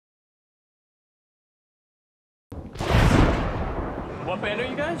What band are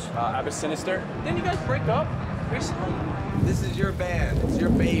you guys? Abbas Sinister. Didn't you guys break up recently? This is your band. It's your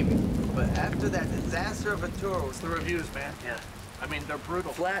baby. But after that disaster of a tour, It's the reviews, man. Yeah. I mean, they're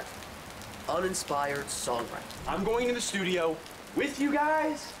brutal. Flat, uninspired songwriting. I'm going to the studio with you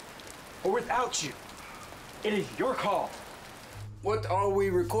guys or without you. It is your call. what are we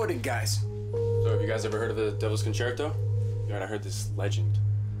recording, guys? So have you guys ever heard of the Devil's Concerto? You know, I heard this legend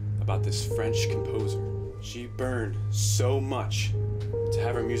about this French composer. She burned so much to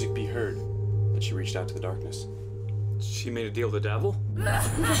have her music be heard that she reached out to the darkness. She made a deal with the devil? And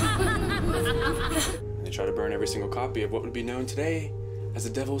they tried to burn every single copy of what would be known today as the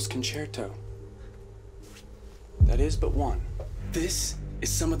Devil's Concerto. That is but one. This is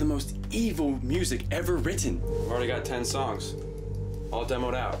some of the most evil music ever written. I've already got 10 songs, all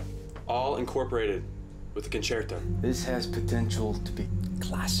demoed out, all incorporated with the concerto. This has potential to be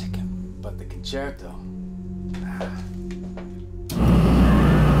classic, but the concerto.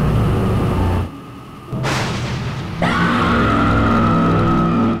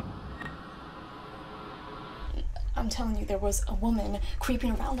 I'm telling you, there was a woman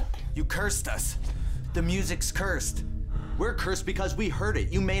creeping around up there. You cursed us. The music's cursed. We're cursed because we heard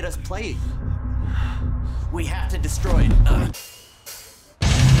it. You made us play it. We have to destroy it.